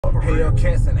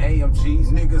Hellcats and AMGs,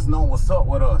 niggas know what's up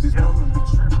with us. These women be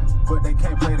tripping, but they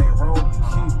can't play their role.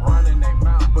 Keep running their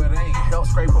mouth, but ain't help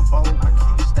scrape a bowl.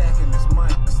 I keep stacking this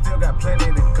money, I still got plenty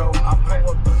to go. I play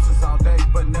with bitches all day,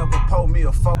 but never pull me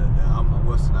a phone. I'm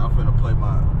finna play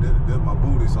this my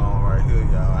booty song right here,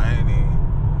 y'all.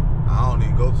 I don't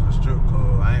even go to the strip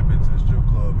club. I ain't been to the strip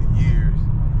club in years.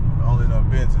 I only done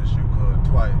been to the strip club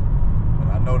twice. But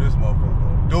I know this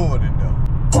motherfucker gonna do it in there.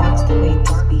 That's the way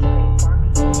to be.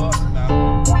 Pull up now.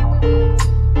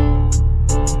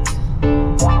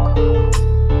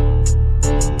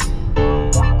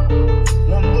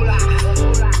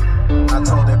 I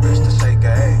told that bitch to shake her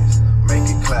ass, make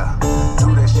it clap.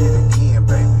 Do that shit again,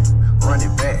 baby. Run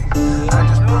it back. I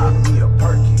just brought me a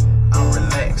perky. I'm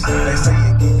relaxed. They say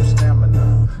it give you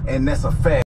stamina, and that's a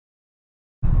fact.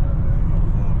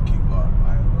 Keep locked.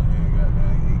 I ain't gonna hear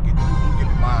goddamn. Get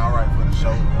the mind right for the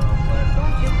show.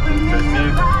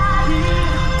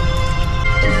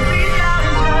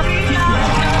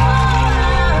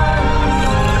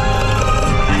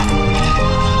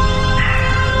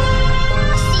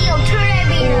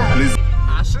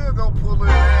 I should go pull his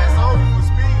ass over for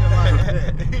speeding like that.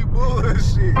 He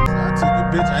bullshit. So I took the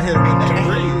bitch, I hit him in that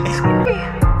bridge.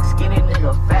 Skinny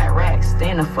nigga, fat rack,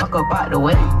 stand the fuck up out the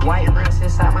way. White rinse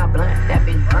inside my blunt, that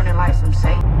bitch burning like some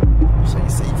sage. So you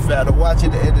said you found to watch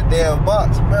it in the damn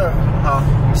box, bro. Huh?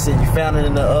 You said you found it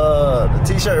in the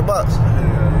t-shirt box.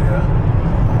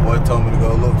 Yeah. Boy told me to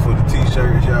go look for the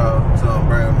t-shirts, y'all. So I'm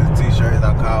bringing his t-shirts.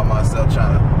 I called myself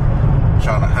trying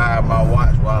to hide my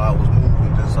watch while I was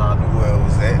moving, just so I knew where it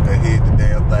was at. I hid the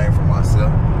damn thing from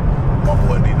myself. My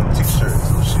boy need them t-shirts,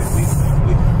 so shit.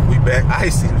 We back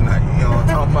icy tonight. You know what I'm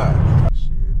talking about? Shit,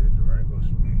 that Durango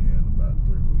should be here in about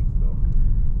 3 weeks though.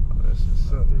 Oh, that's just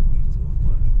 3 weeks to a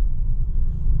month.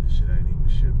 This shit ain't even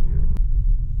shipped yet.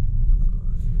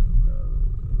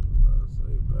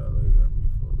 Valet got me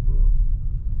fucked up.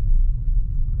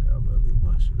 Yeah, I better leave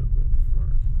my shit up at the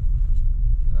front.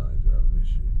 I ain't driving this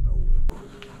shit nowhere.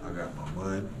 I got my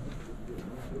money.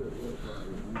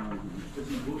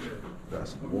 Got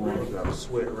some water, got a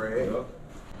sweat rag.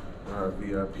 Alright,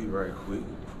 VIP right quick. You know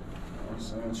what I'm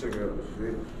saying? Check out the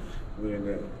fit. We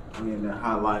in that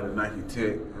highlighter Nike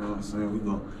Tech. You know what I'm saying?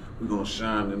 We gonna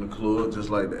shine in the club just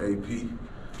like the AP.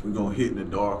 We gonna hit in the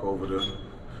dark over there. You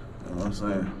know what I'm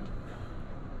saying?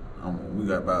 We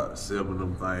got about 7 of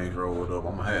them things rolled up.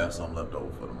 I'm gonna have some left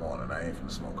over for the morning. I ain't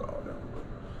finna smoke all that. You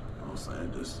know what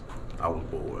I'm saying? I was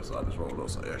bored, so I just rolled up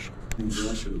some extra. I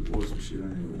should have bought some shit I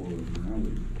ain't ordered,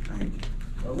 man. Thank you.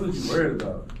 What are you worried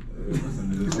about? Listen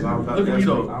to this. Look at me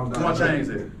though. My chain's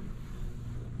there.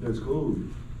 That's cool.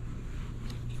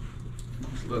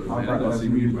 Look, man, they gonna see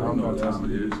me. I don't know what time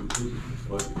it is.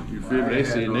 You feel me? They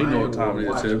say they know what time it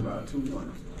is too.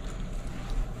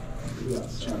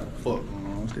 Fuck,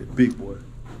 man. That big boy.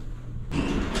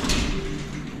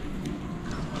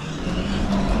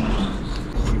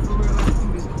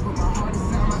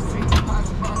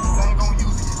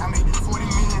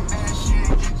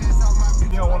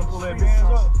 You don't want to pull that Benz up?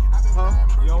 Huh?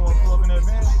 You don't want to pull up in that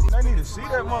Benz? They need to see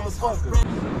that motherfucker.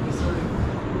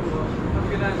 Have a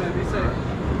good night, man. Be safe.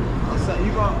 I'm saying,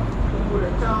 you gonna pull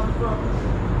that town from?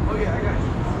 Oh, yeah, I got you.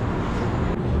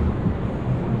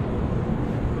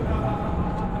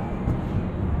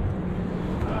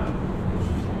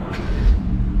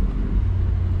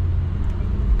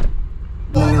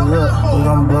 Look, we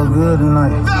gonna blow good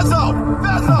tonight. That's all!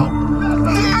 That's all!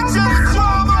 DJ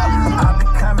Drama! I be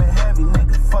coming heavy,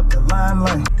 nigga. Fuck the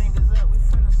limelight.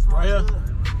 Right here.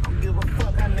 Don't give a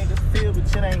fuck how niggas feel, but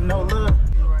shit ain't no love.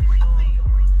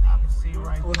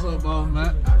 What's up, boss,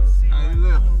 Matt? How you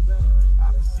living?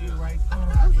 I can see it right there.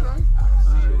 That's right.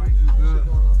 Good.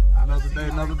 Another day,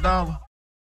 another dollar.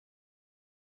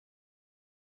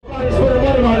 Somebody's with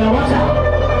the money right now. Watch out.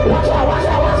 Watch out, watch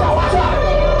out, watch out, watch out.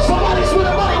 Somebody's with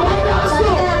the money right now. Let's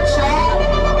go.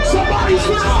 Somebody's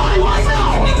with the money right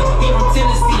now. Niggas be from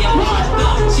Tennessee. I'm washed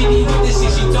up. She be with this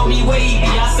shit. She told me wavy.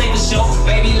 I say the show.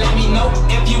 Baby, let me know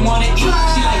if you wanna eat.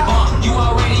 She like, you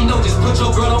already know. Just put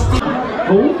your girl on.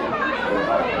 Who?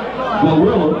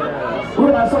 Gorilla? Who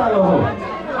did I sign on?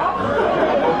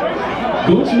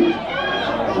 Gucci?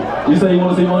 You say you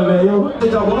want to see Money Man Yo? Look,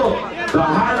 the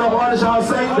higher the artist y'all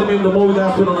say, that means the more we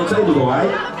gotta put on the table, alright?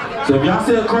 So if y'all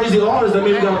say a crazy artist, that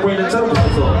means we gotta bring the table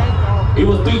price up. It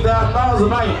was $3,000 a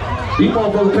night. These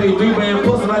motherfuckers paid $3 grand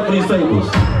plus a night for these tables.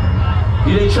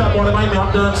 You ain't trap on the night, man.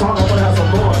 I'm done talking. I wanna have some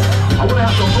fun. I wanna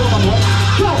have some fun, my boy.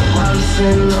 Go!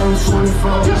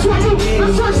 Guess what, you?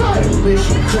 Let's try something. Let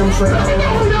me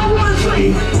know who y'all wanna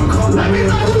see. Let me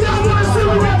know who y'all wanna see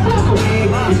with that vocal.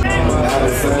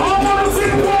 I wanna see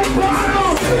one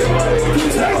bottle.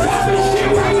 Take off this shit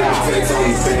right now.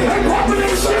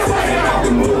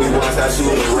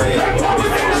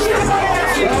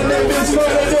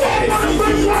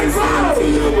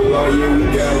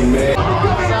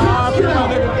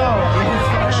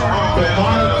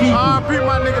 beat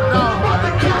my nigga dog.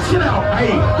 Cash it out.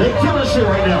 Hey, they killing shit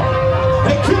right now.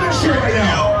 They killing shit right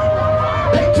now.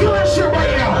 They killing shit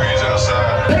right now.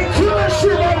 They killing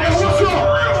shit right now. What's up?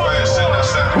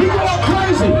 We going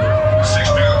crazy. They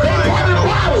popping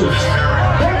bottles.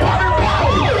 They popping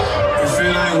bottles. If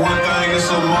it ain't one thing, it's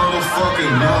a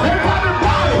motherfucking no. They popping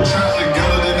bottles. Trap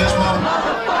together, then that's my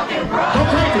motherfucking bro.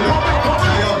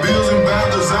 Pay your bills and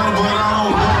bad designer, but I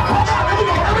don't know.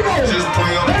 Just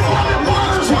play up the phone.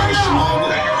 One twice, small.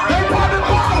 They popping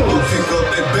bottles. Pick up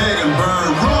that bag and burn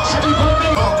rocks. They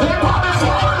popping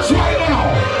bottles right now.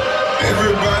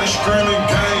 Everybody screaming,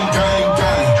 gang, gang,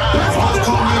 gang. If I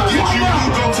come and get you, you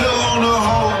gon' tell on the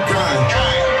whole gang.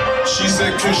 She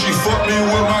said, can she fuck me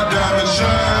with my diamond chain?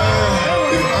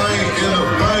 If I ain't in the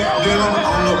bank, then I'm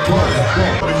on the plane.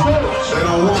 They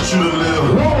don't want you to live.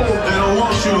 They don't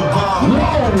want you to bomb.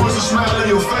 Put a smile in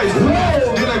your face.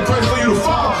 Then they pray for you to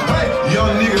fall. Hey,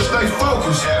 young niggas, stay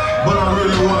focused. But I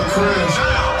really wanna crash.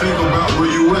 Think about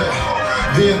where you at.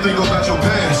 Then think about your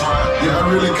past. Yeah, I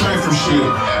really came from shit.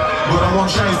 But I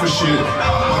won't change for shit.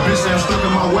 My bitch say I'm stuck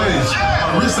in my ways.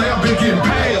 My wrist say I've been getting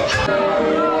paid.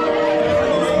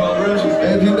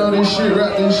 Hey, if you know this shit,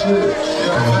 rap this shit.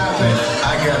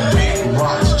 I got big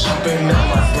rocks jumping out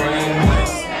my brain.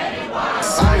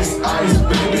 Ice, ice,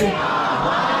 baby.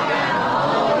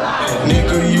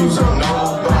 Nigga, you's a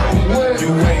nobody.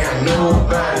 You ain't got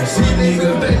nobody. See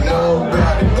niggas, they know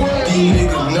about it. These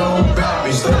niggas know about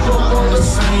me. Stuck up on the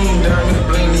scene, diamond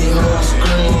bling, these whole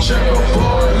screen. Check a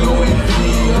boy, Louis V.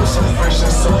 I'm so fresh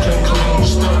and soaking clean.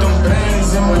 Stuck them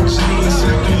bangs in my jeans,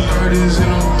 second 30s in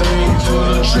them things. Pull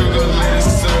the trigger, let it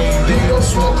sing. Then go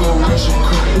smoke a Russian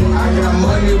cream. I got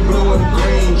money, blue and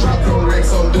green. Drop them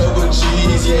racks on double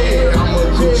G's. Yeah, I'm a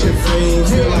Gucci fiend.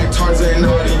 Feel like Tarzan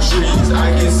all these trees.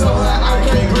 I get so high, I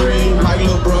can't breathe. Like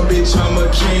LeBron, bitch, I'm a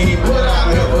king. But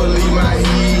I never leave my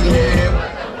heat, yeah.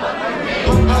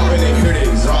 I'm in here to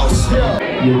exhaust.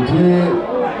 You did.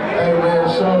 Hey, man,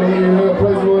 Shawty in here,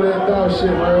 play some of that thought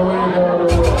shit, man. We ain't going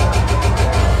nowhere.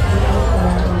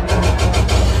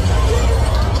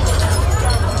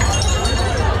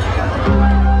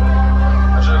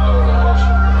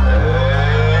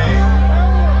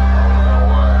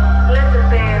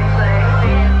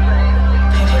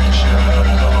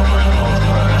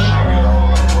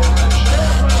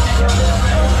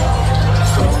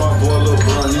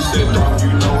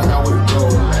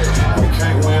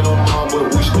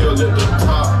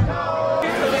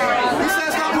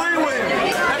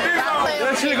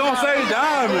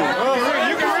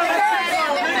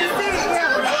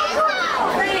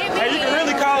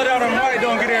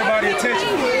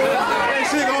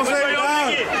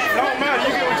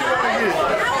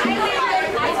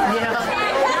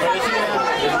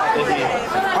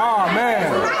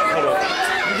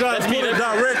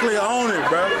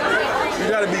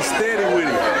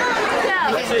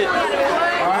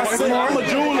 I'm a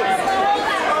jeweler.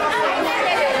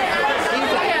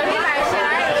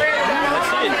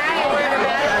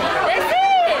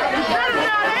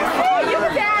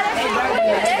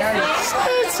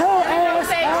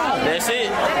 That's it.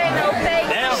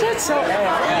 Damn.